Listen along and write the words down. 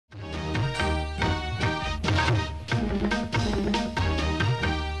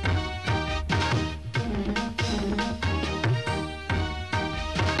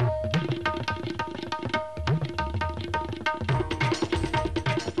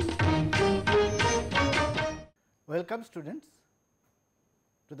Welcome students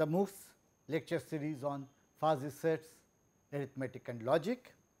to the MOOCs lecture series on fuzzy sets, arithmetic and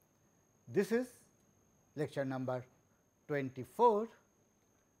logic. This is lecture number 24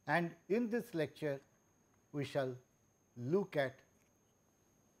 and in this lecture we shall look at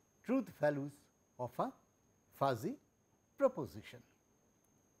truth values of a fuzzy proposition.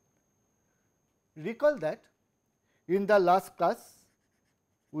 Recall that in the last class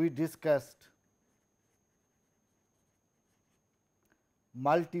we discussed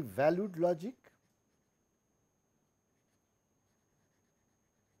multi-valued logic,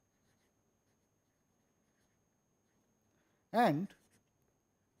 and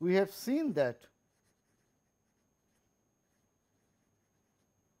we have seen that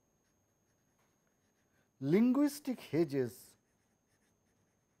linguistic hedges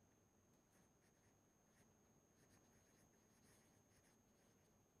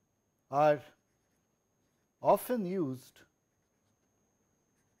are often used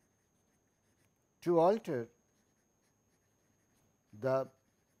to alter the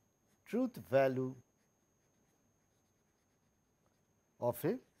truth value of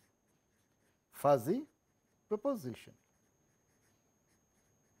a fuzzy proposition.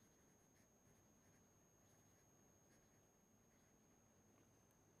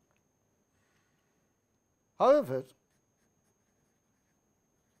 However,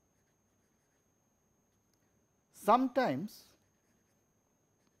 sometimes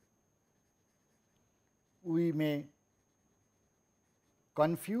we may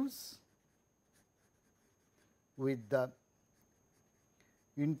confuse with the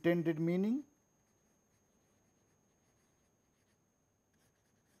intended meaning .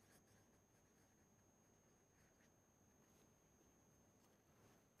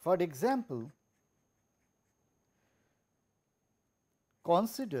 For example,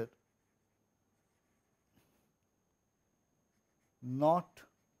 consider not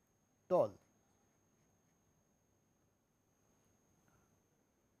tall.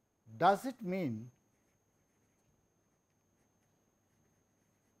 Does it mean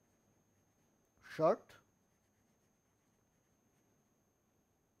short?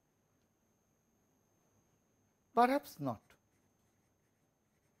 Perhaps not.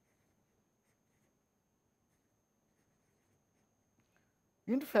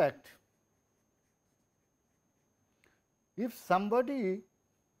 In fact, if somebody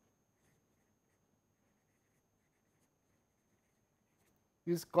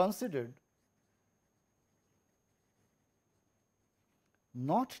is considered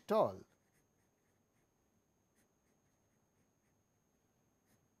not tall,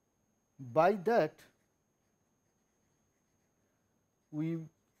 by that we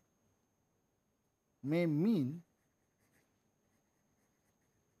may mean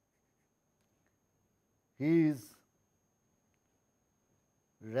he is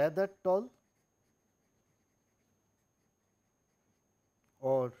rather tall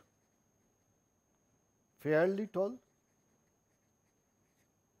or fairly tall.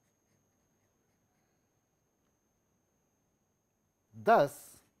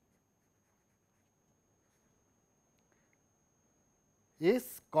 Thus,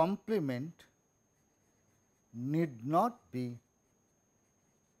 S complement need not be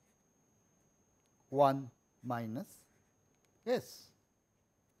 1 minus S.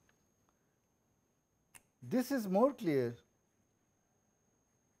 This is more clear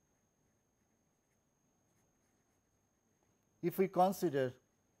if we consider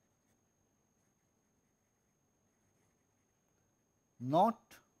not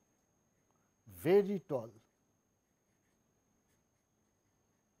very tall.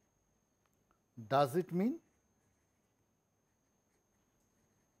 Does it mean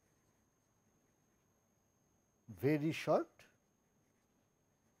very short?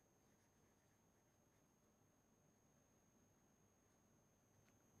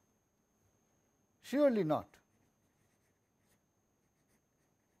 Surely not.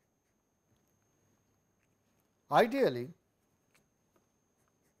 Ideally,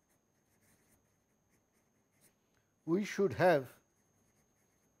 we should have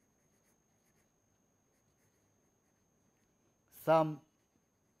some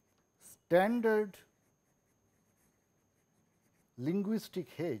standard linguistic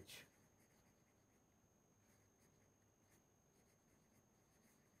hedge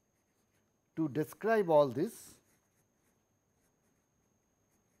to describe all this .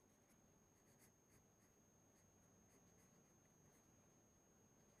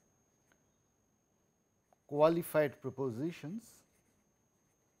 Qualified propositions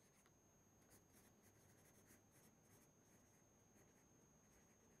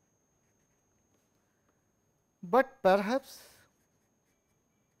but perhaps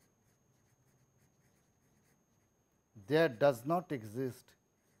there does not exist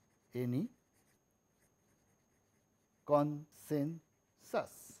any consensus.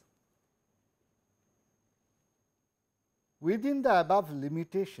 Within the above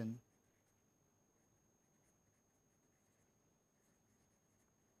limitation,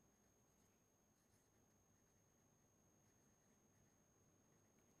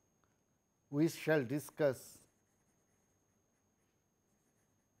 we shall discuss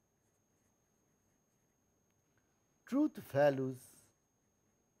truth values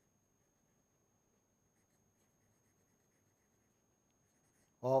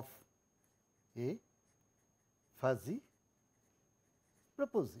of a fuzzy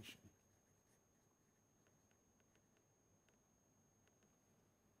proposition.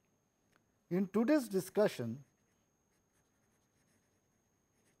 In today's discussion,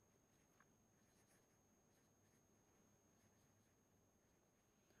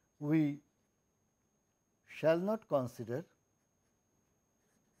 we shall not consider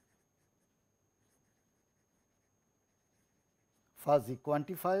fuzzy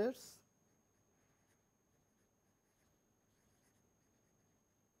quantifiers,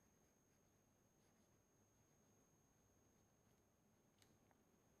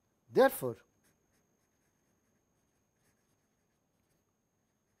 therefore,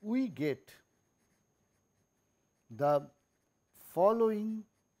 we get the following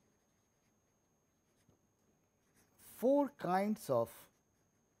 4 kinds of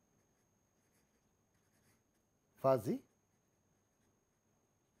fuzzy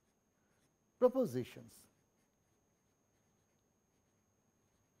propositions.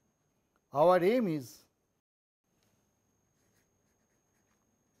 Our aim is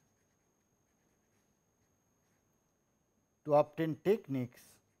to obtain techniques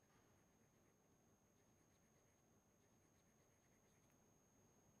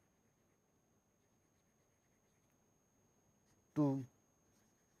to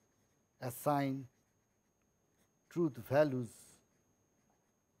assign truth values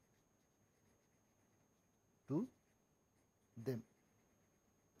to them.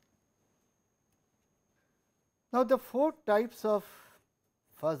 Now, the 4 types of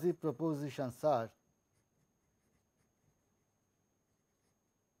fuzzy propositions are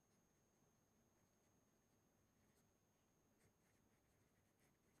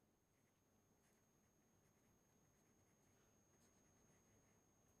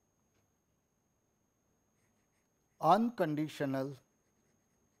unconditional,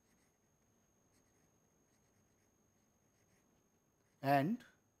 and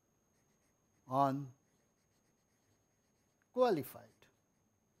unqualified.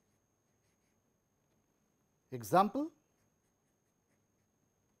 Example: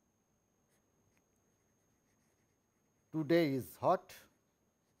 today is hot.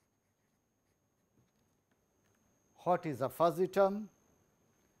 Hot is a fuzzy term.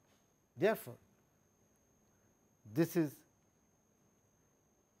 Therefore, this is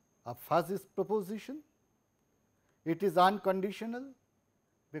a fuzzy proposition. It is unconditional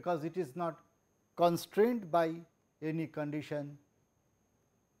because it is not constrained by any condition,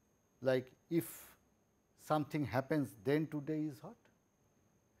 like if something happens then today is hot.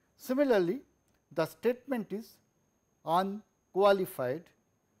 Similarly, the statement is unqualified.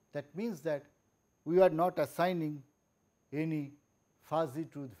 That means that we are not assigning any fuzzy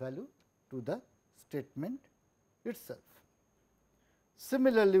truth value to the statement itself.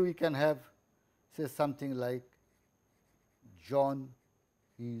 Similarly, we can have say something like John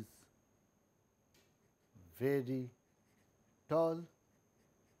is very tall.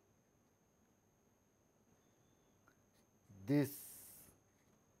 This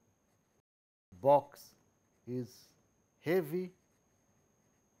box is heavy.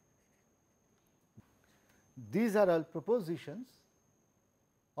 These are all propositions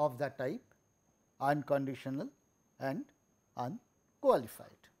of the type unconditional and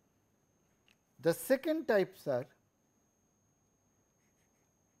unqualified. The second types are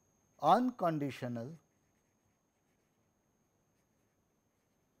unconditional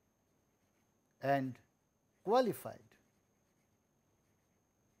and qualified.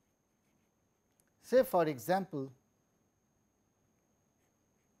 Say for example,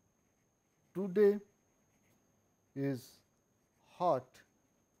 today is hot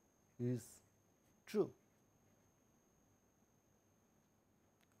is true,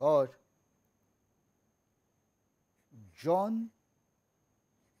 or John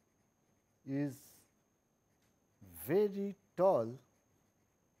is very tall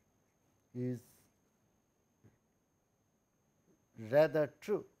is rather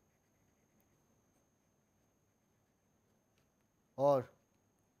true. or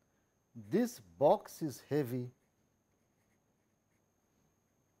this box is heavy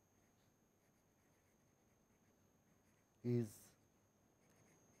is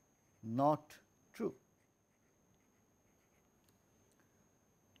not true.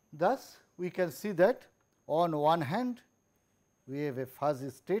 Thus, we can see that on one hand we have a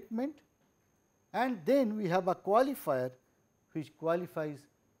fuzzy statement and then we have a qualifier which qualifies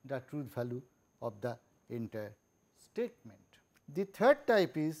the truth value of the entire statement. The third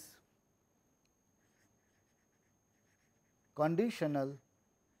type is conditional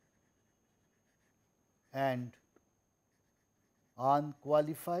and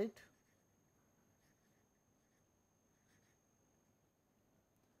unqualified.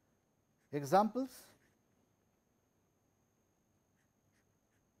 Examples: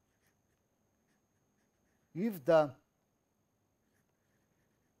 if the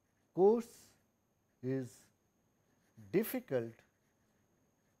course is difficult,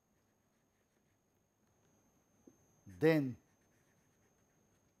 then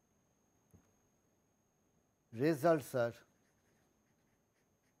results are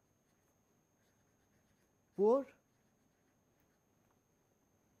poor.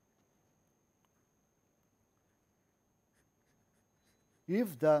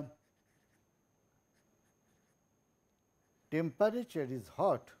 If the temperature is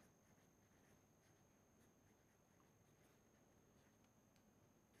hot,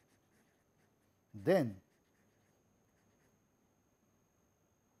 then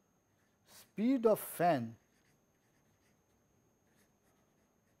speed of fan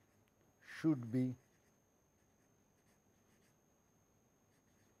should be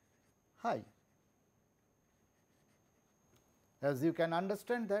high. As you can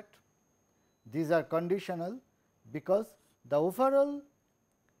understand that these are conditional because the overall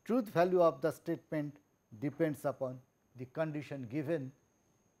truth value of the statement depends upon the condition given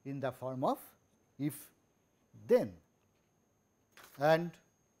in the form of if then. And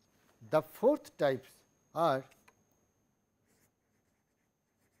the fourth types are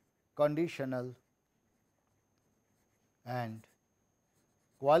conditional and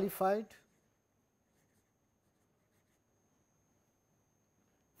qualified.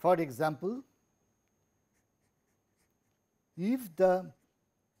 For example, if the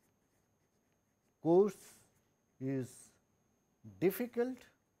course is difficult,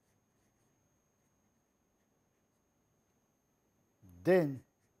 then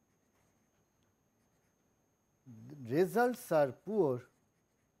the results are poor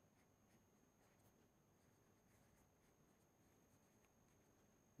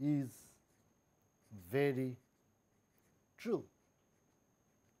is very true.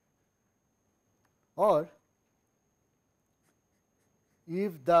 Or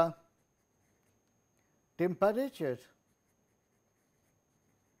if the temperature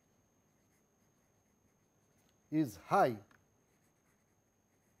is high,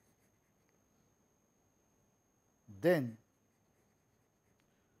 then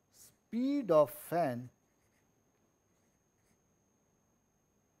speed of fan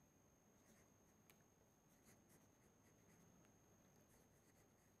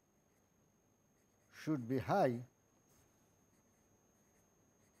should be high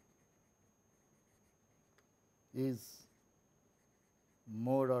is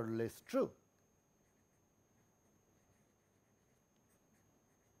more or less true.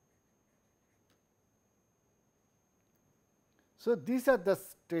 So, these are the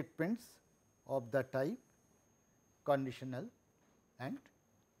statements of the type conditional and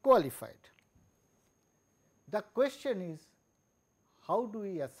qualified. The question is, how do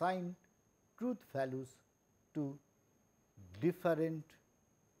we assign truth values to different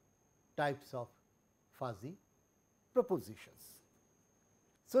types of fuzzy propositions?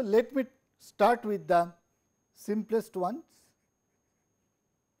 So, let me start with the simplest ones,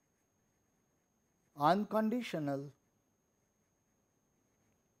 unconditional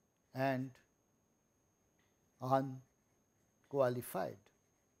and unqualified.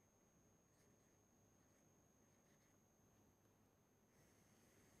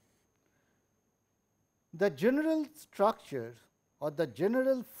 The general structure or the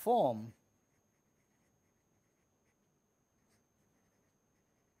general form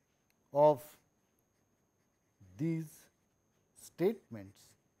of these statements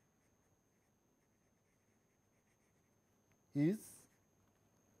is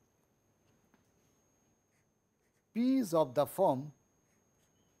P is of the form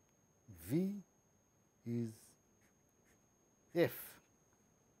V is F,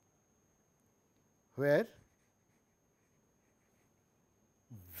 where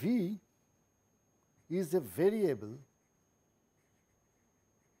V is a variable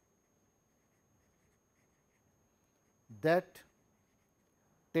that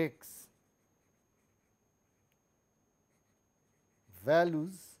takes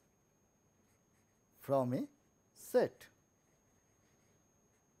values from a set.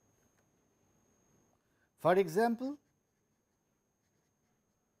 For example,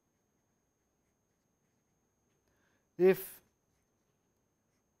 if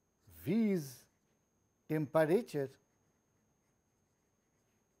V is temperature,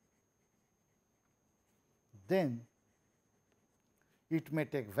 then it may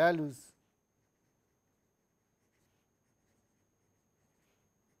take values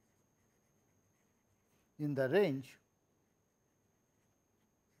in the range,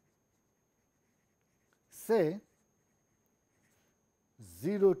 say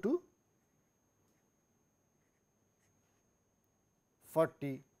 0 to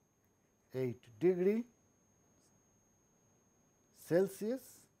 48 degree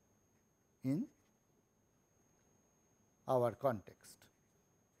Celsius in our context.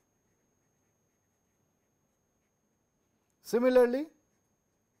 Similarly,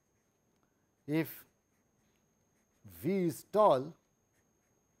 if V is tall,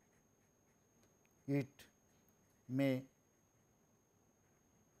 it may,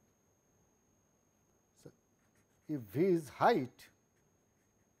 if V is height,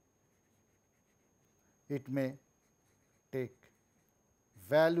 it may take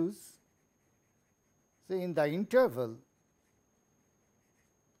values, say in the interval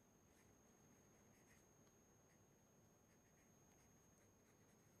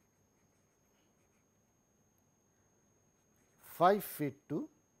 5 feet to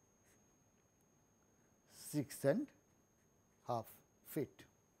 6.5 feet.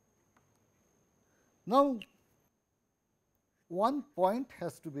 Now, one point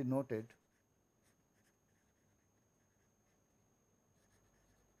has to be noted.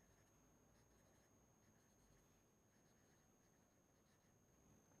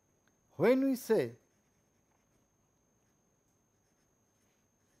 When we say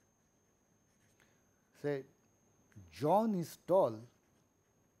John is tall,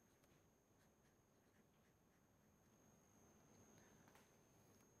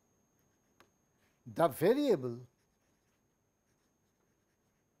 the variable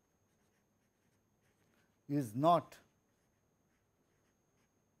is not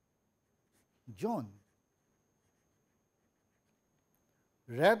John,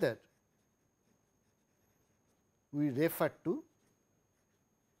 rather we refer to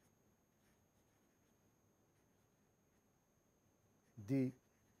the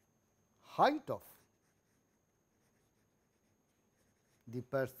height of the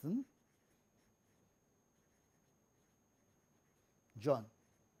person John.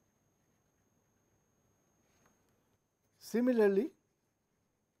 Similarly,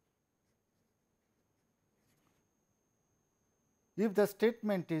 if the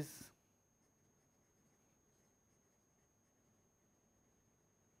statement is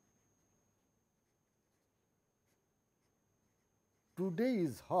today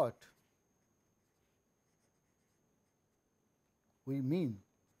is hot, we mean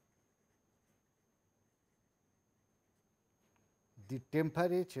the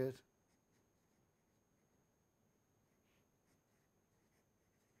temperature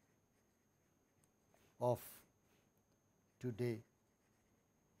of today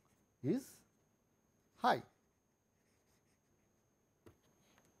is high.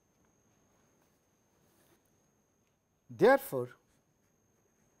 Therefore,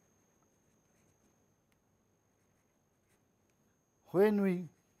 when we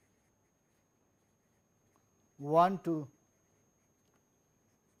want to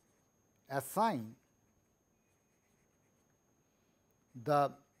assign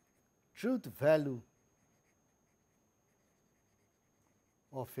the truth value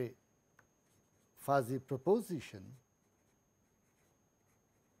of a fuzzy proposition,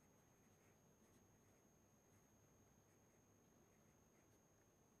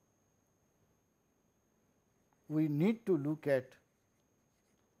 we need to look at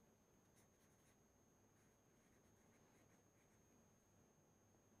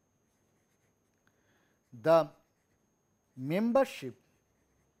the membership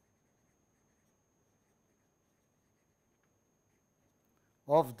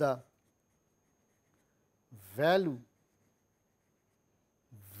of the value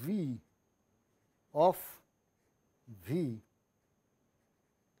V of V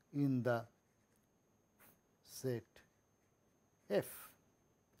in the set F.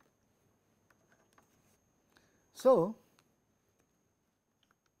 So,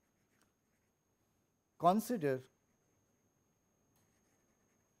 consider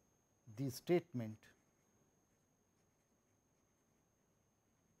the statement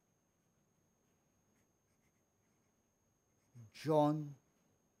John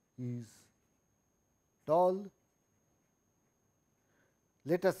is tall.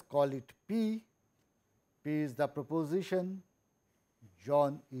 Let us call it P. P is the proposition.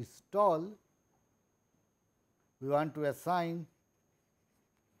 John is tall. We want to assign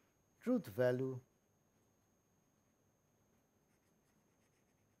truth value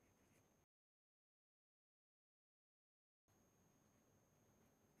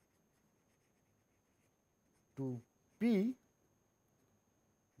to P,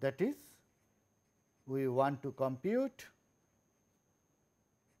 that is, we want to compute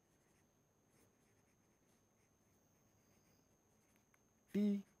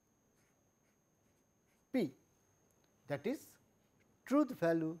T P, that is truth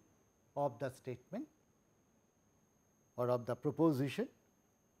value of the statement or of the proposition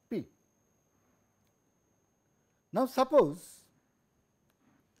P. Now, suppose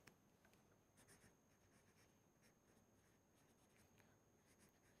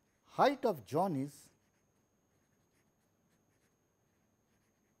height of John is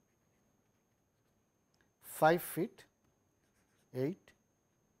 5 feet 8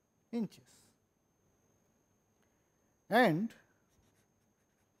 inches, and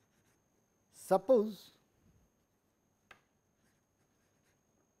suppose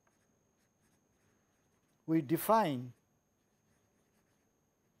we define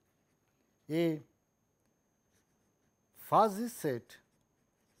a fuzzy set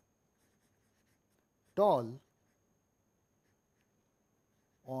tall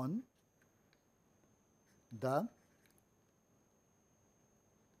on the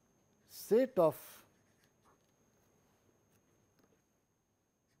set of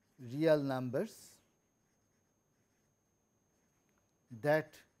real numbers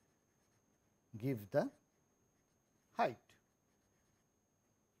that give the height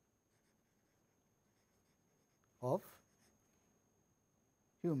of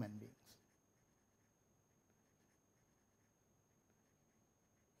human beings.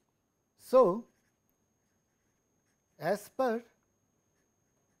 So, as per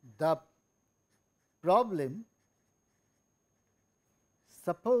the problem,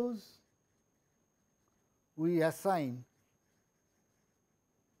 suppose we assign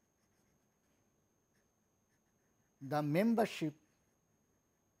the membership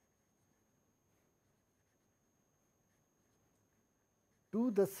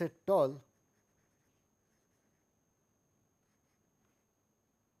to the set tall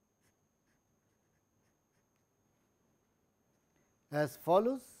as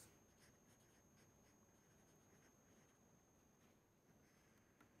follows.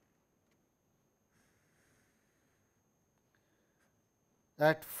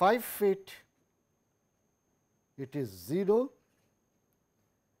 At 5 feet it is 0,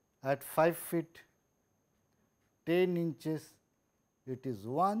 at 5 feet 10 inches it is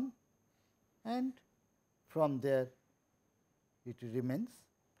 1, and from there it remains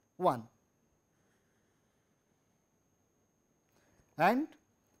 1. And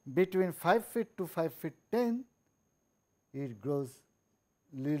between 5 feet to 5 feet 10 it grows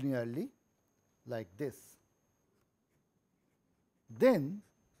linearly like this. Then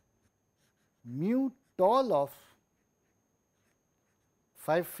mu tall of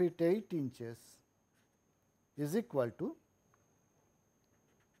 5 feet 8 inches is equal to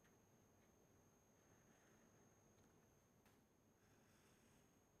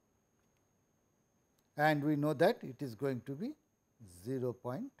and we know that it is going to be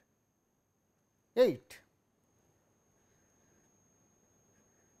 0.8.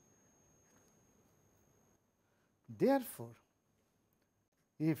 Therefore,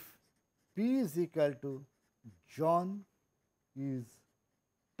 if P is equal to John is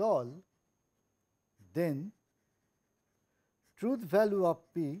tall, then truth value of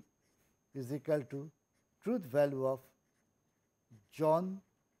P is equal to truth value of John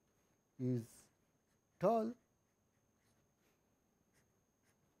is tall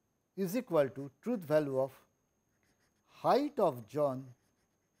is equal to truth value of height of John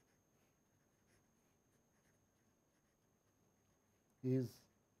is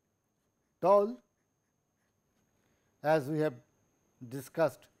tall. As we have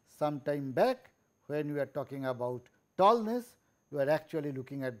discussed some time back, when we are talking about tallness, we are actually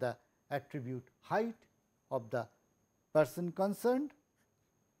looking at the attribute height of the person concerned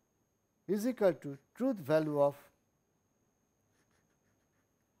is equal to truth value of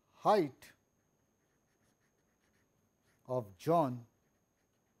height of John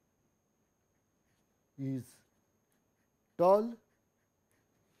is tall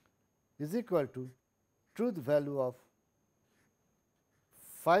is equal to truth value of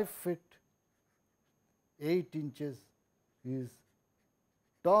 5 feet 8 inches is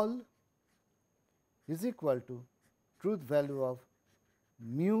tall is equal to truth value of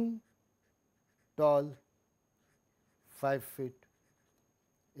mu tall 5 feet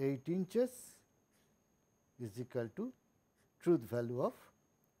 8 inches is equal to truth value of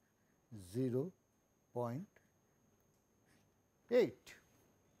 0.8.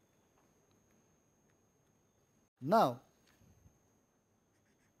 Now,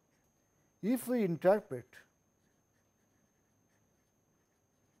 if we interpret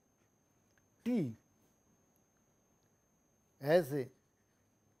T as a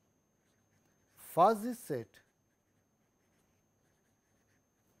fuzzy set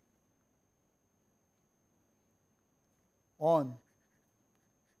on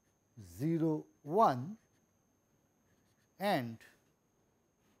 0 1 and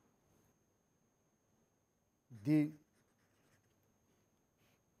the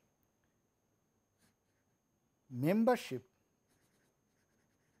membership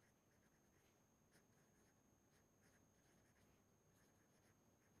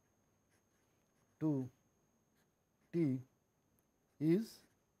to T is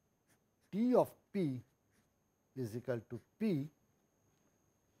T of P is equal to P,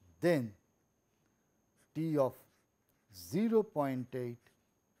 then T of 0.8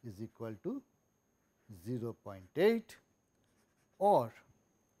 is equal to 0.8, or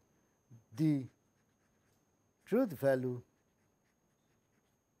the truth value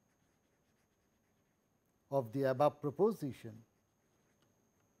of the above proposition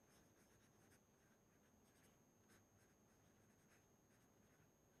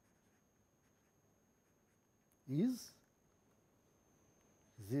is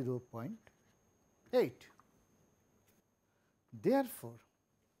 0.8. Therefore,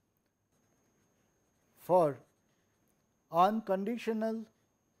 for unconditional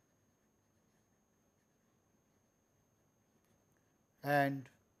and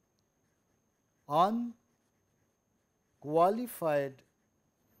unqualified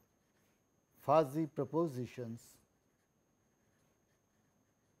fuzzy propositions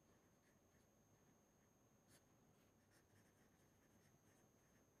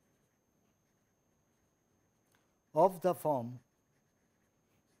of the form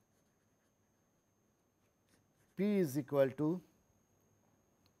P is equal to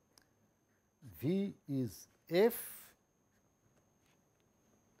V is F,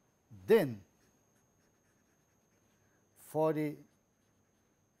 then for a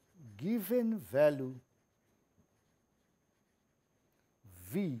given value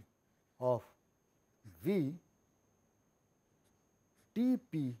V of V, T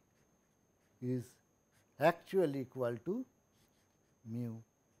P is actually equal to mu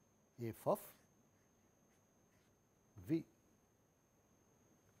F of V.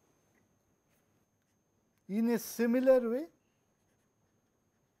 In a similar way,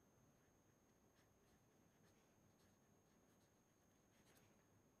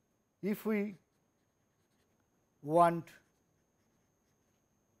 if we want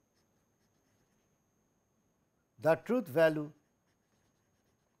the truth value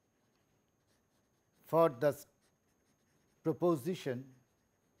for the proposition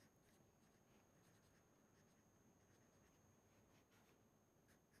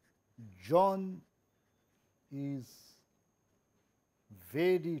John is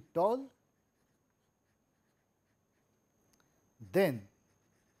very tall, then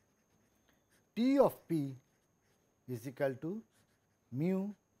T of P is equal to mu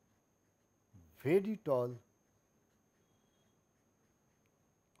very tall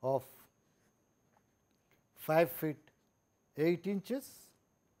of 5 feet 8 inches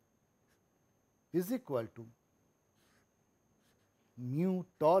is equal to mu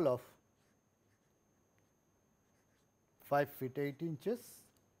tall of 5 feet 8 inches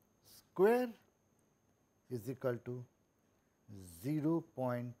square is equal to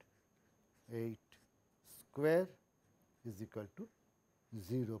 0.8 square is equal to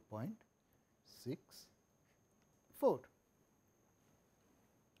 0.64.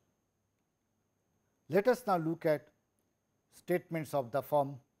 Let us now look at statements of the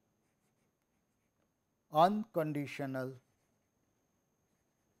form unconditional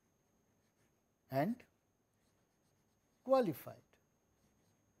and qualified.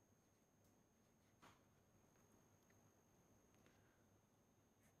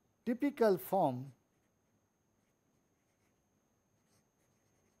 Typical form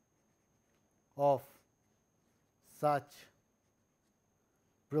of such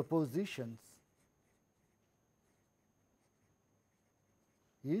propositions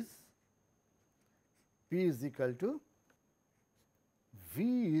is P is equal to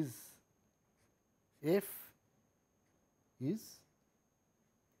V is F is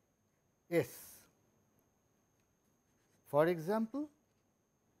S. For example,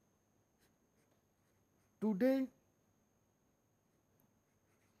 today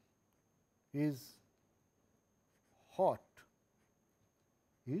is hot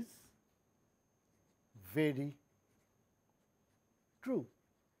is very true.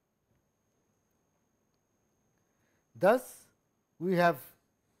 Thus, we have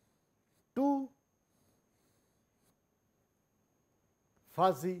two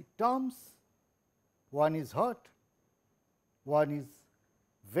fuzzy terms, one is hot, one is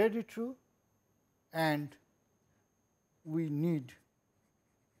very true, and we need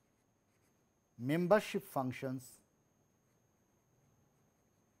membership functions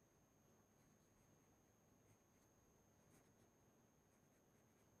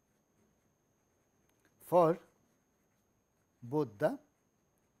for both the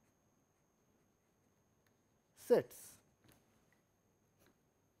sets.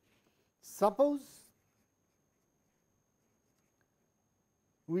 Suppose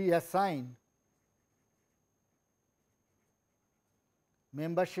we assign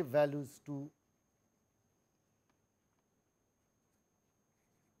membership values to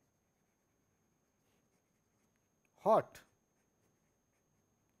hot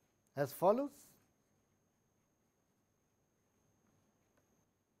as follows.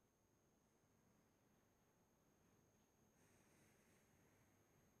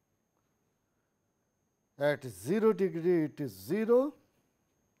 At 0 degree it is 0,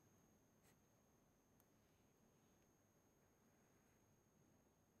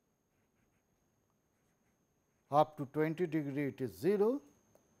 up to 20 degree it is 0,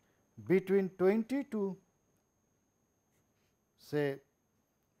 between 20 to say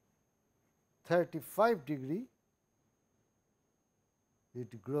 35 degree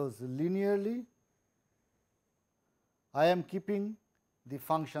it grows linearly. I am keeping the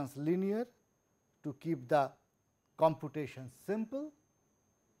functions linear to keep the computation simple.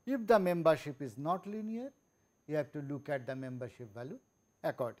 If the membership is not linear, you have to look at the membership value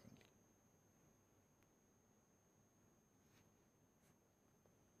accordingly.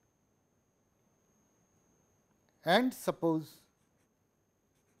 And suppose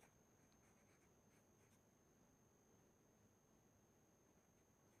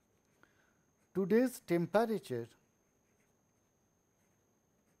today's temperature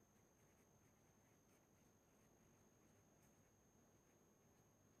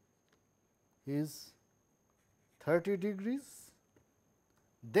is 30 degrees,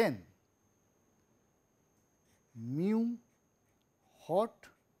 then mu hot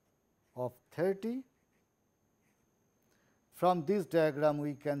of 30. From this diagram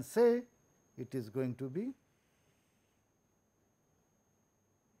we can say it is going to be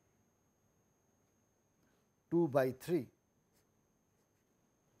 2/3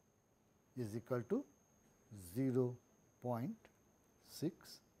 is equal to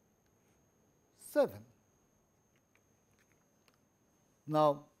 0.67.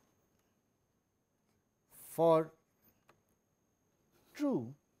 Now, for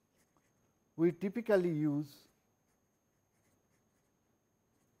true we typically use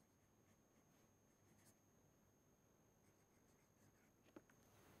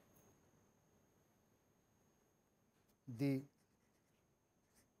the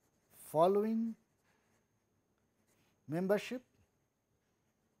following membership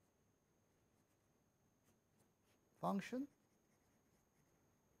function.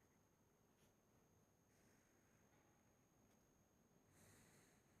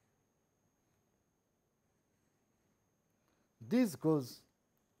 This goes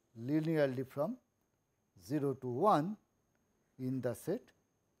linearly from 0 to 1 in the set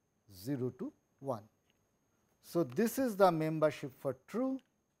 0 to 1. So, this is the membership for true.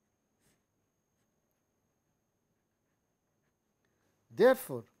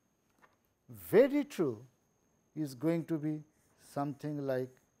 Therefore, very true is going to be something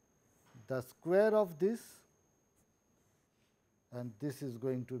like the square of this, and this is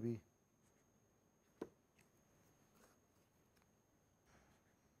going to be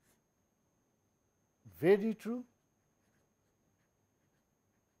very true.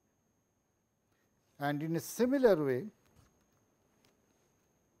 And in a similar way,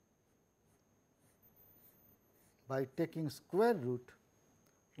 by taking square root,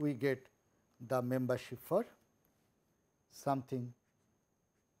 we get the membership for something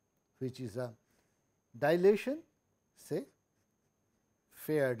which is a dilation, say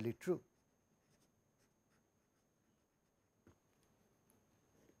fairly true.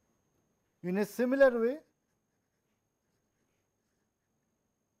 In a similar way,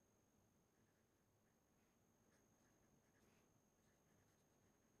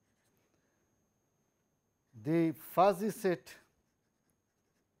 the fuzzy set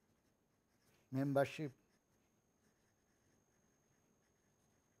membership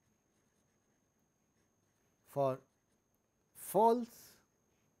for false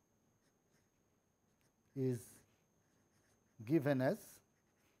is given as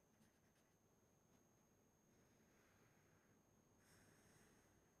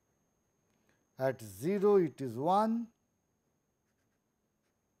at 0 it is 1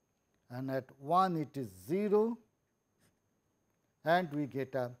 and at 1 it is 0, and we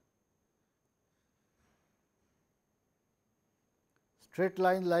get a straight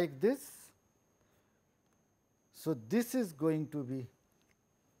line like this. So, this is going to be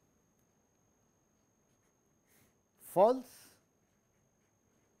false.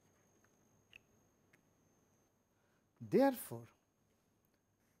 Therefore,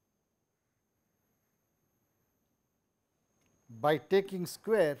 by taking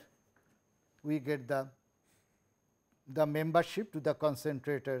square we get the membership to the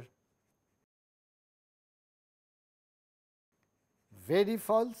concentrator very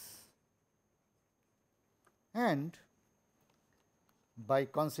false, and by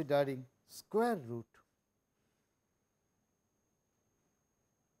considering square root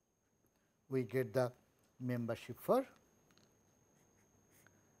we get the membership for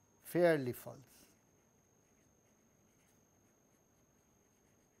fairly false.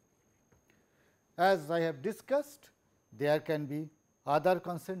 As I have discussed, there can be other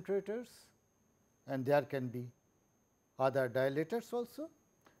concentrators and there can be other dilators also,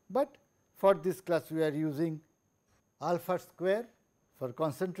 but for this class we are using alpha square for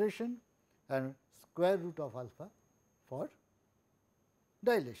concentration and square root of alpha for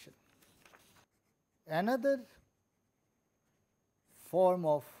dilation. Another form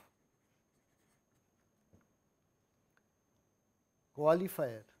of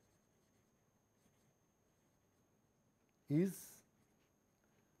qualifier is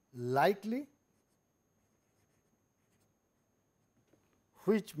likely,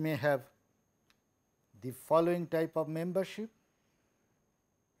 which may have the following type of membership.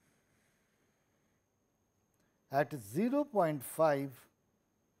 At 0.5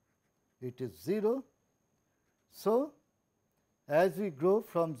 it is 0. So, as we grow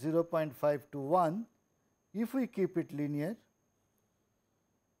from 0.5 to 1, if we keep it linear,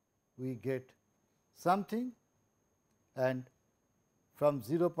 we get something, and from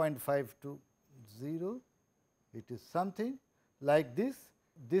 0.5 to 0 it is something like this.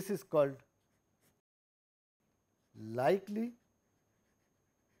 This is called likely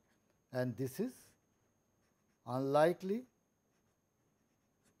and this is unlikely,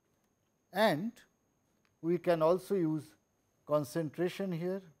 and we can also use concentration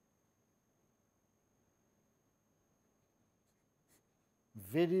here,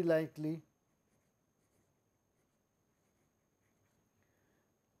 very likely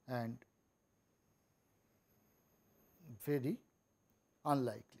and very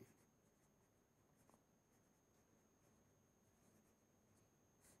unlikely.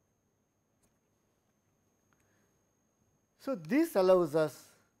 So, this allows us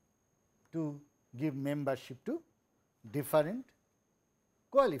to give membership to different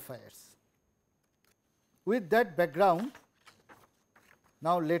qualifiers. With that background,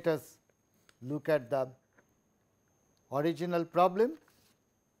 now let us look at the original problem.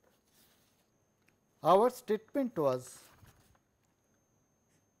 Our statement was,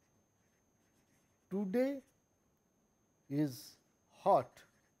 today is hot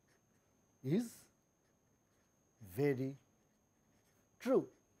is very true.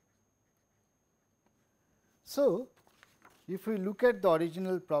 So, if we look at the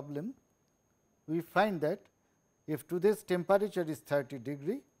original problem, we find that if today's temperature is 30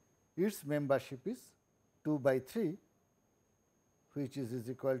 degree, its membership is 2 by 3, which is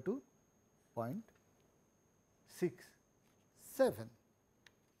equal to 0.67.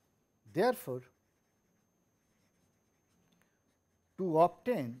 Therefore, to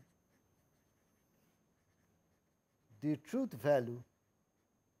obtain the truth value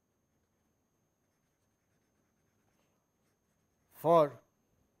for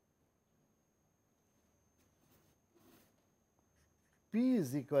P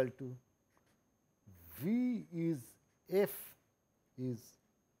is equal to V is F is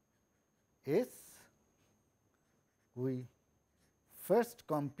S, we first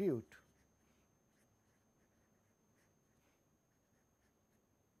compute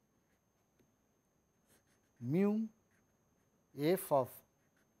mu F of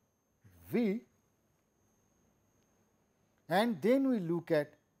V, and then we look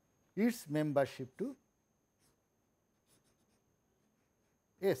at its membership to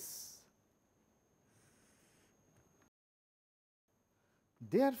S.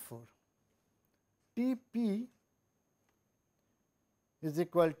 Therefore, T p is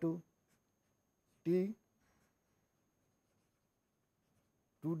equal to T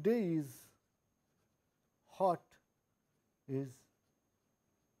today is hot is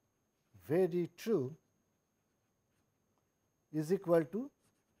very true is equal to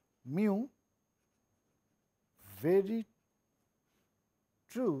mu very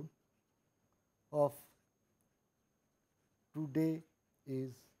true of today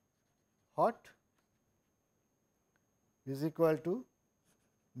is hot is equal to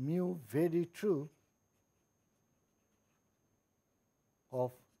mu very true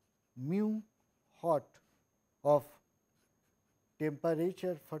of mu hot of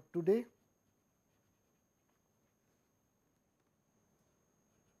temperature for today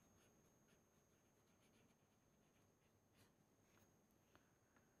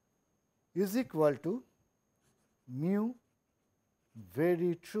is equal to mu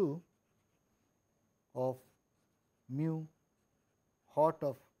very true of mu hot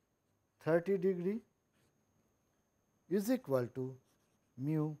of 30 degree is equal to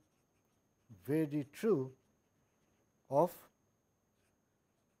mu very true of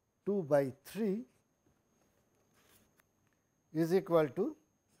 2 by 3 is equal to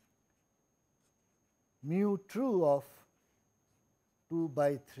mu true of 2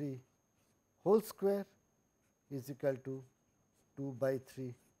 by 3 whole square is equal to 2 by 3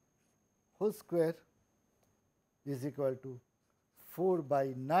 whole square is equal to 4 by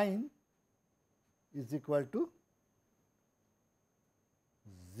 9 is equal to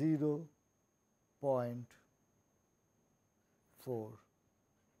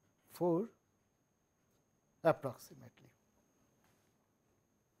 0.44 approximately.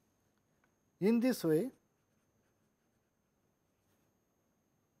 In this way,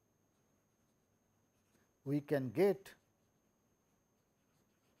 we can get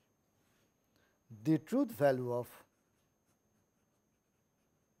the truth value of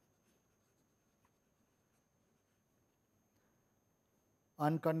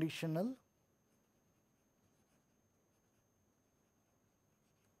unconditional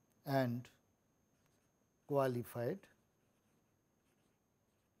and qualified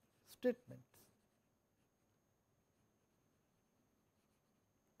statements.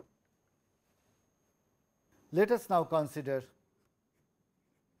 Let us now consider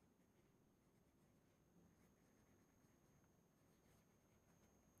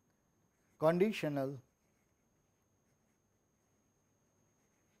conditional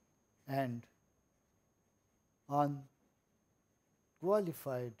and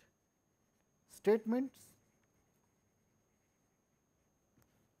unqualified statements.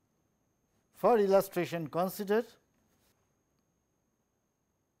 For illustration, consider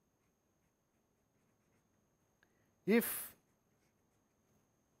if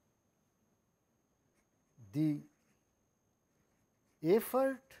the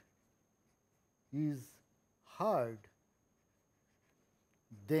effort is hard,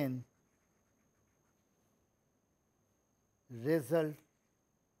 then result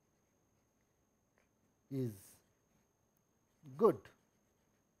is good.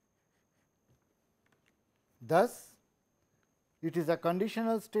 Thus, it is a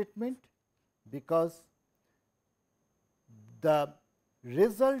conditional statement because the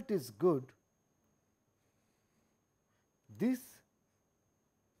result is good. This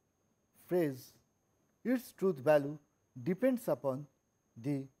phrase, its truth value depends upon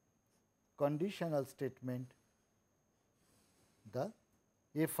the conditional statement, the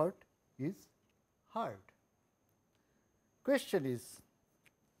effort is hard. Question is,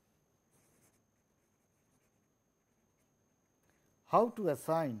 how to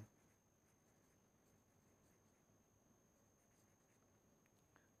assign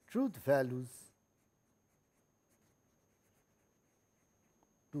truth values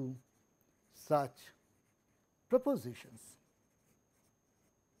to such propositions.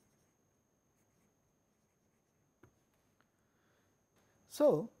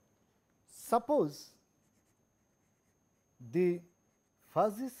 So, suppose the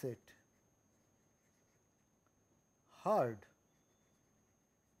fuzzy set hard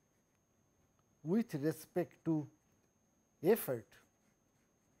with respect to effort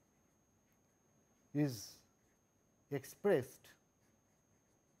is expressed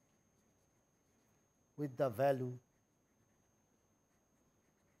with the value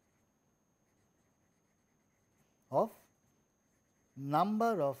of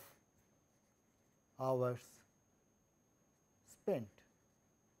number of hours spent.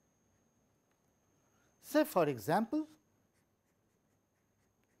 Say for example,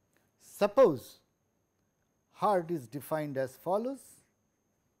 suppose hard is defined as follows: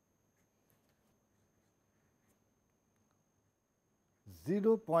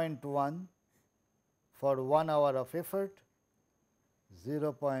 0.1 for 1 hour of effort,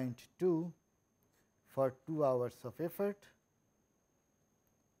 0.2 for 2 hours of effort,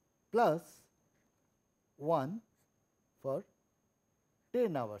 plus 1 for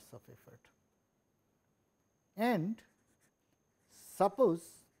 10 hours of effort. And suppose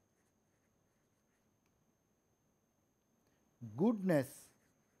goodness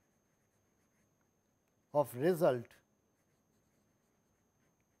of result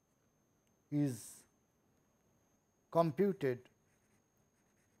is computed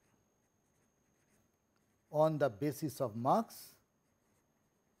on the basis of marks,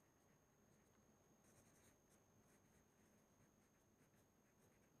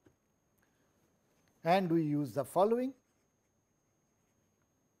 and we use the following.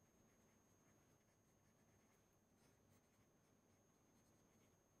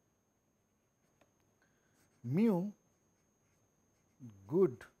 Mu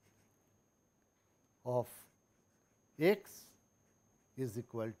good of x is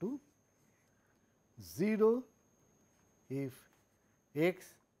equal to 0 if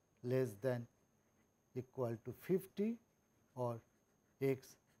x less than equal to 50 or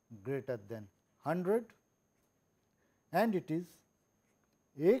x greater than 100, and it is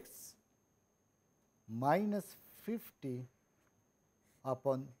x minus 50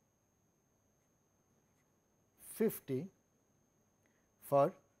 upon 50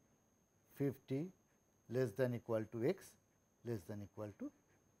 for 50 less than equal to x less than equal to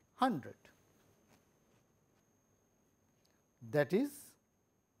 100. That is,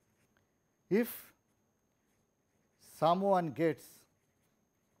 if someone gets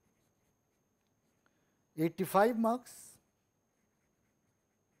 85 marks,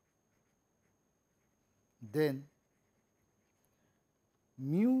 then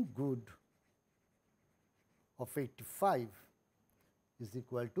mu good of 85 is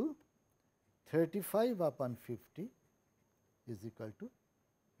equal to 35 upon 50 is equal to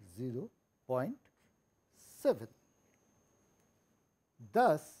 0.7.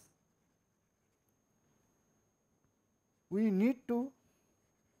 Thus, we need to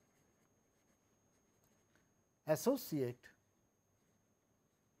associate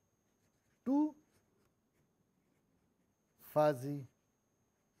two fuzzy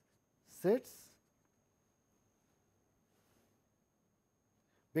sets,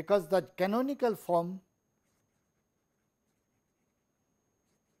 because the canonical form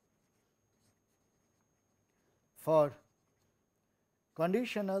for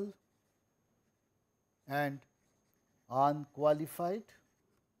conditional and unqualified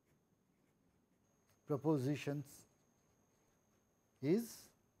propositions is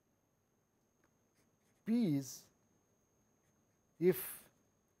P is if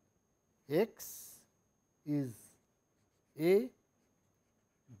x is A,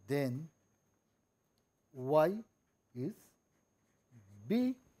 then y is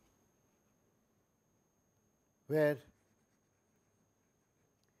B, where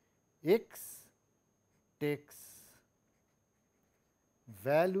x takes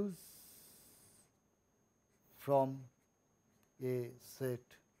values from a set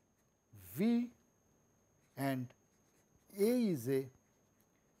V and A is a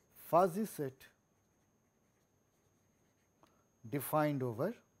fuzzy set defined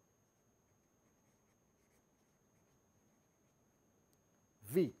over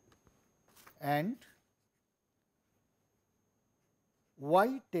V, and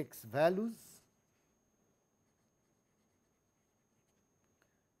y takes values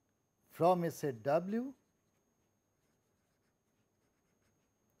from a set W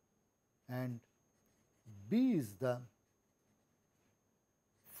and B is the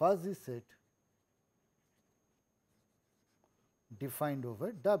fuzzy set defined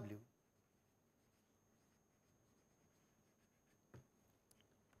over W.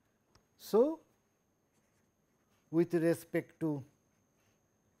 So, with respect to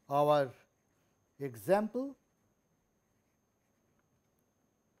our example,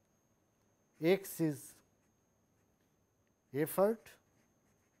 x is effort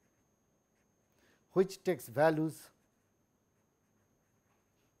which takes values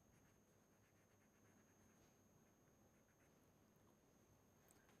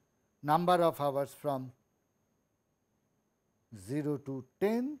number of hours from 0 to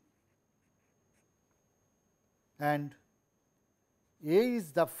 10, and A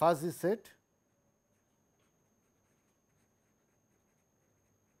is the fuzzy set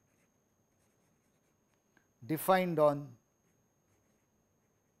defined on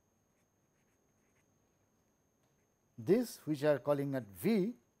this, which are calling it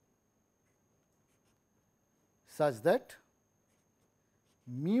V, such that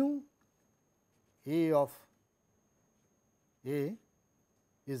mu A of A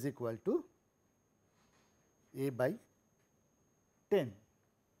is equal to A by 10,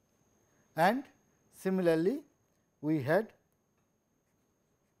 and similarly we had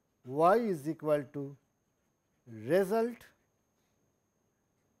y is equal to result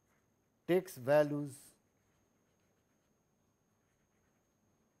takes values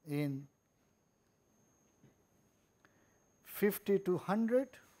in 50 to 100,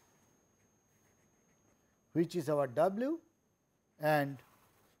 which is our W, and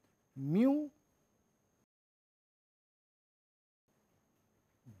mu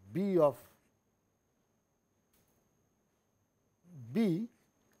B of B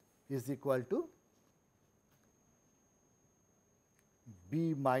is equal to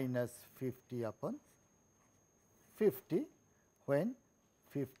B minus 50 upon 50, when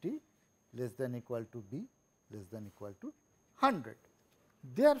 50 less than equal to B less than equal to 100.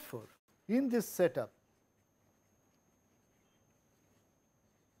 Therefore, in this setup,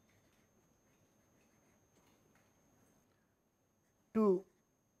 to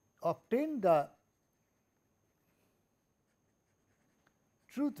obtain the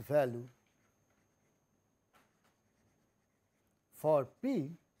truth value for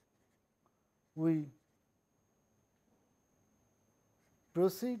P, we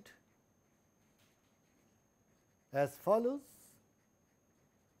proceed as follows.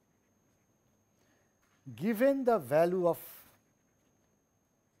 Given the value of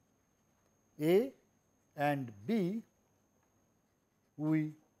A and B,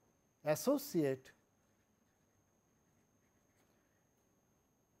 we associate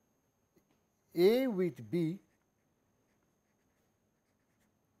A with B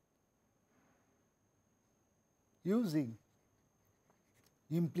using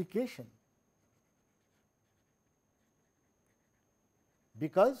implication,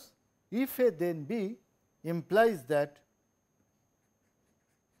 because if A then B implies that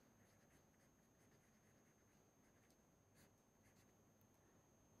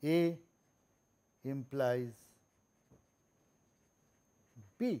A implies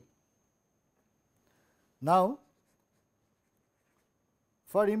B. Now,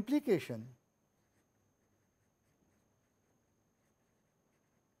 for implication,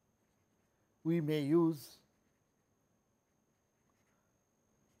 we may use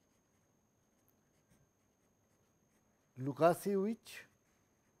Logic-24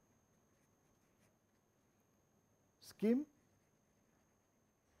 scheme,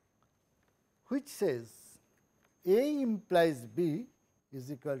 which says A implies B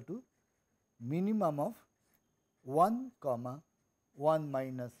is equal to minimum of 1 comma 1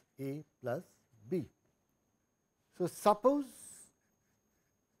 minus A plus B. So, suppose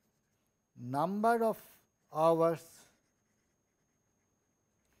number of hours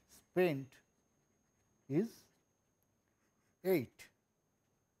spent is 8.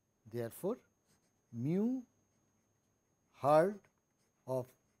 Therefore, mu hard of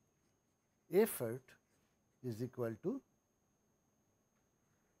effort is equal to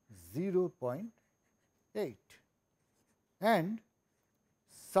 0.8, and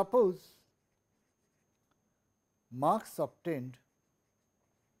suppose marks obtained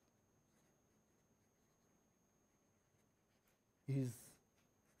is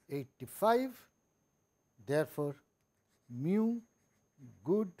 85. Therefore, mu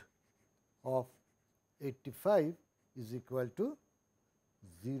good of 85 is equal to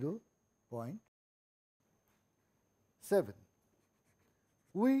 0.7.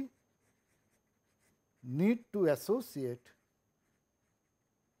 We need to associate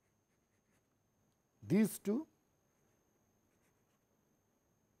these two.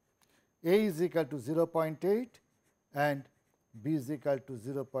 A is equal to 0.8 and B is equal to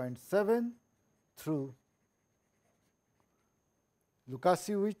 0.7 through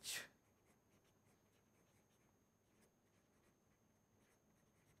Logic-24,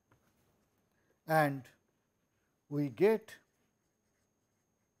 and we get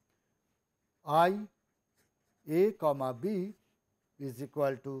I A comma B is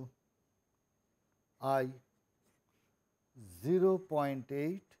equal to I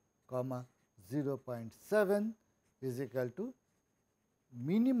 0.8 comma 0.7 is equal to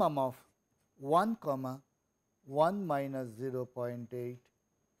minimum of 1 comma 1 minus 0.8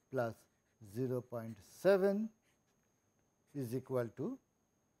 plus 0.7 is equal to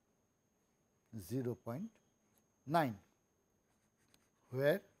 0.9,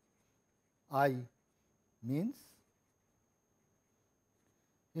 where I means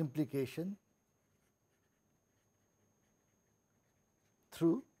implication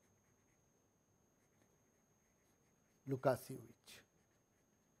through Logic-24.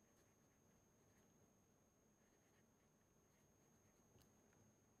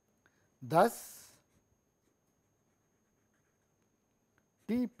 Thus,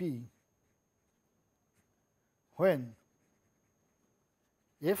 T p when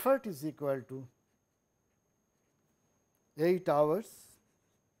effort is equal to 8 hours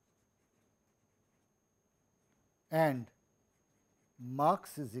and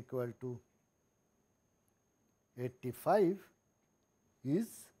marks is equal to 85 is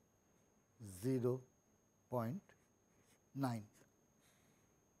 0.9.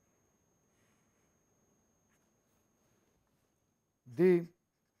 The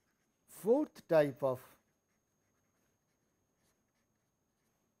fourth type of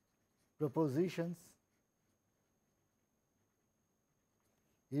propositions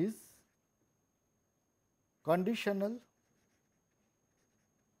is conditional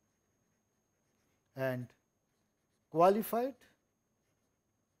and qualified.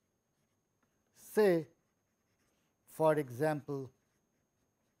 Say, for example,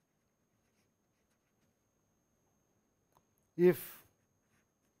 if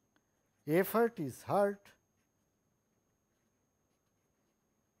effort is hard,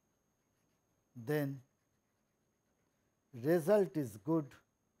 then result is good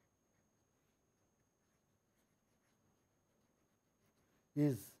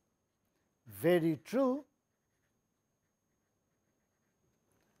is very true,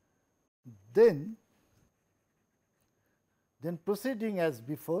 then proceeding as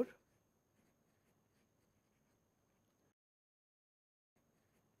before,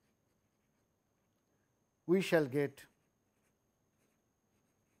 we shall get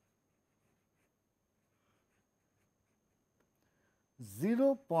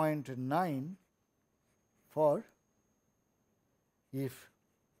 (0.9) for if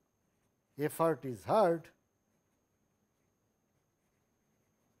effort is hard,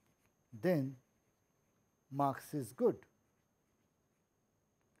 then marks is good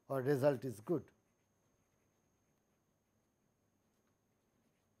or result is good.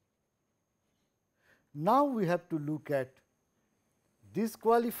 Now, we have to look at this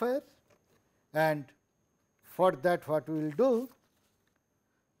qualifier, and for that what we will do,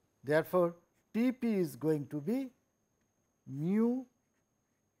 therefore, T p is going to be mu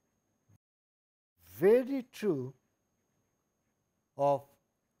very true of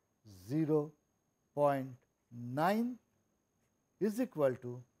 0.9 is equal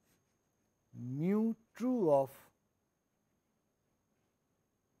to mu true of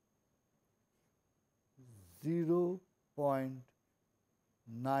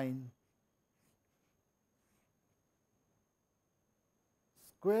 0.9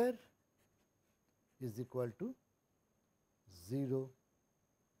 square is equal to 0.81.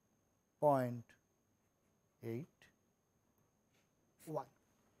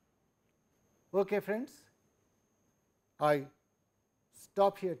 Okay, friends, I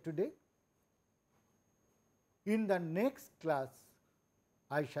stop here today. In the next class,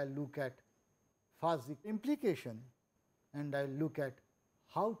 I shall look at fuzzy implication and I will look at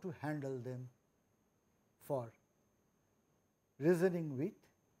how to handle them for reasoning with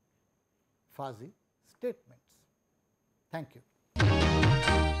fuzzy statements. Thank you.